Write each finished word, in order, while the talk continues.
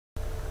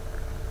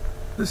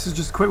This is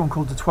just a quick one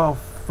called the 12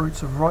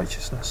 Fruits of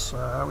Righteousness,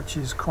 which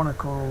is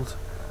chronicled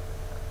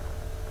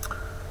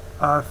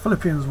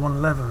Philippians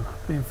 1:11,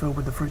 being filled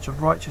with the fruits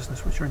of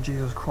righteousness which are in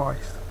Jesus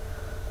Christ.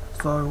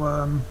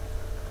 So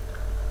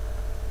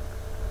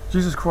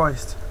Jesus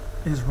Christ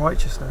is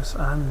righteousness,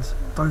 and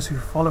those who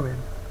follow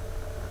him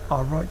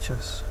are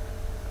righteous.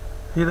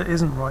 He that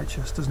isn't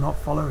righteous does not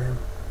follow him.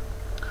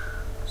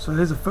 So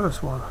here's the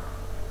first one.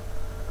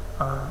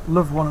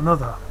 Love one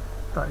another.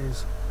 That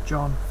is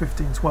John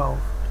 15:12.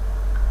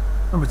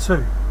 Number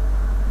 2,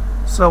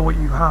 sell what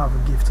you have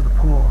and give to the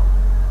poor.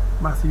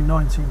 Matthew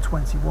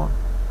 19:21.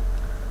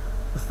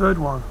 The third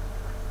one,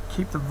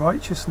 keep the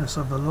righteousness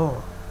of the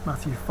law.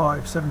 Matthew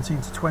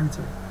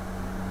 5:17-20.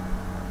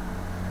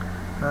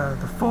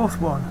 The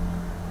fourth one,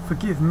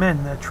 forgive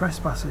men their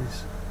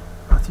trespasses.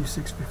 Matthew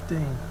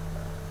 6:15.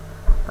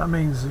 That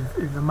means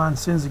if a man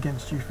sins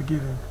against you,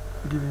 forgive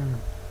him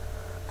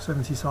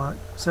 70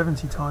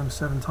 times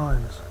 7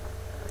 times.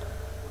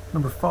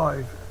 Number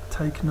 5,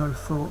 take no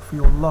thought for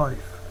your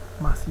life.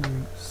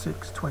 Matthew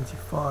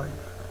 6:25.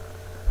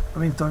 That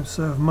means don't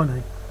serve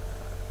money.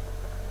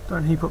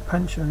 Don't heap up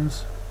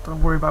pensions.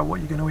 Don't worry about what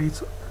you're going to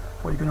eat,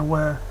 what you're going to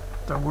wear.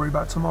 Don't worry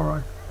about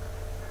tomorrow.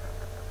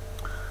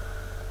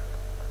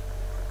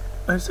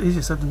 It's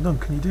easier said than done.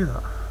 Can you do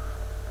that?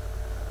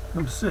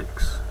 Number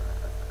 6,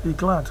 be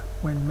glad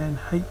when men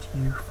hate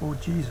you for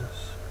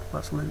Jesus.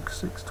 That's Luke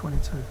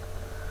 6:22.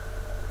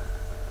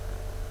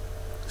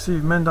 See,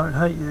 if men don't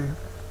hate you,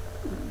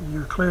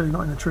 you're clearly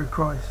not in the true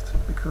Christ,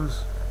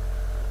 because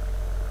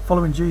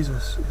following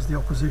Jesus is the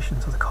opposition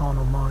to the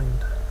carnal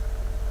mind.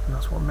 And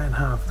that's what men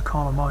have, the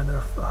carnal mind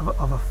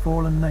of a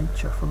fallen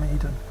nature from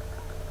Eden.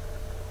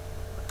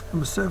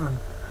 Number 7,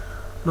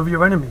 love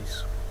your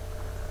enemies.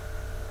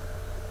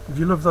 If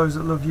you love those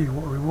that love you,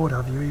 what reward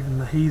have you? Even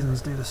the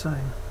heathens do the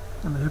same,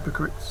 and the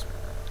hypocrites.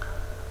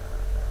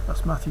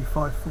 That's Matthew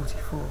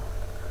 5:44.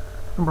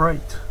 Number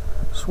 8,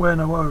 swear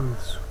no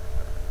oaths.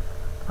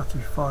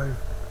 Matthew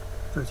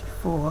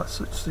 5:34. That's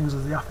such things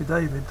as the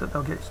affidavit that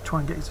they'll try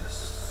and get you to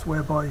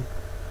swear by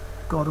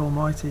God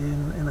Almighty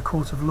in the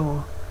court of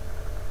law.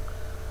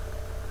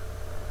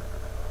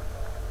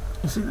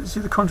 You see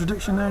the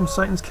contradiction there in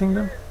Satan's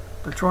kingdom?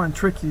 They try and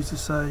trick you to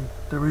say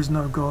there is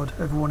no God,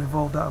 everyone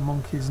involved out of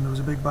monkeys and there was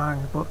a big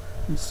bang, but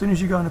as soon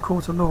as you go in a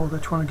court of law, they're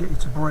trying to get you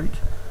to break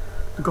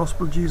the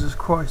gospel of Jesus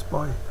Christ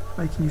by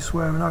making you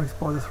swear an oath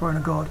by the throne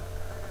of God.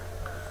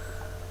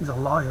 These are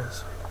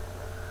liars.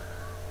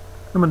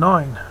 Number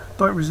 9,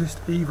 don't resist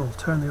evil,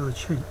 turn the other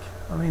cheek.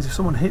 That means if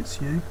someone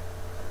hits you,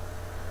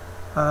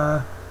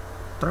 don't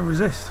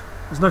resist.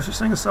 There's no such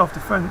thing as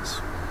self-defense.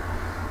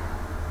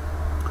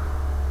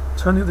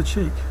 Turn the other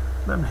cheek,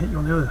 let them hit you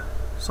on the other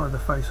side of the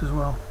face as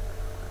well.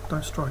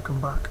 Don't strike them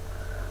back.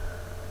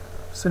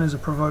 Sin is a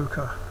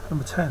provoker.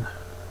 Number 10,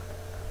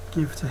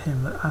 give to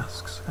him that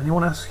asks.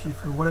 Anyone asks you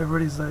for whatever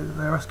it is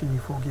they're asking you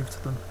for, give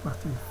to them.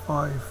 Matthew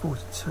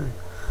 5:42.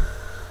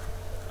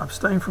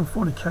 Abstain from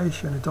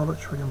fornication,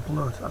 idolatry and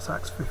blood. That's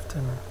Acts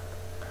 15.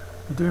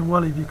 You're doing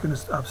well if you can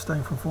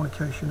abstain from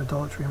fornication,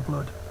 idolatry and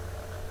blood.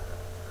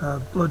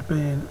 Blood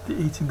being the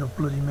eating of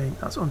bloody meat.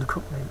 That's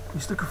undercooked meat. You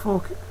stick a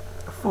fork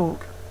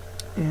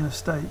in a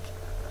steak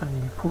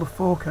and you pull the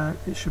fork out,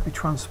 it should be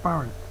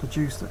transparent. The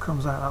juice that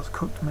comes out, that's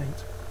cooked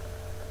meat.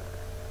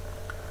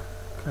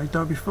 Okay,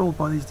 don't be fooled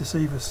by these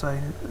deceivers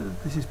saying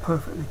this is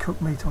perfectly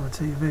cooked meat on the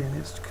TV and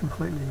it's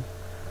completely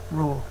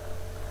raw.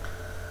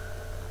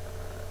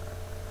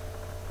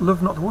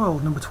 Love not the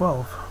world. Number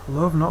 12,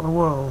 love not the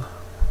world.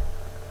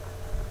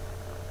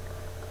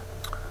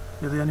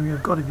 You're the enemy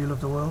of God if you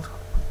love the world.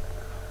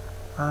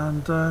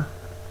 And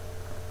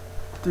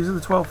these are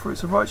the 12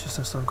 fruits of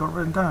righteousness I've got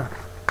written down.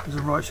 These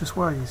are righteous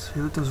ways.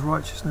 He that does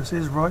righteousness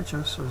is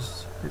righteous,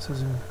 as it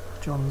says in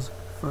John's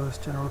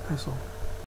first general epistle.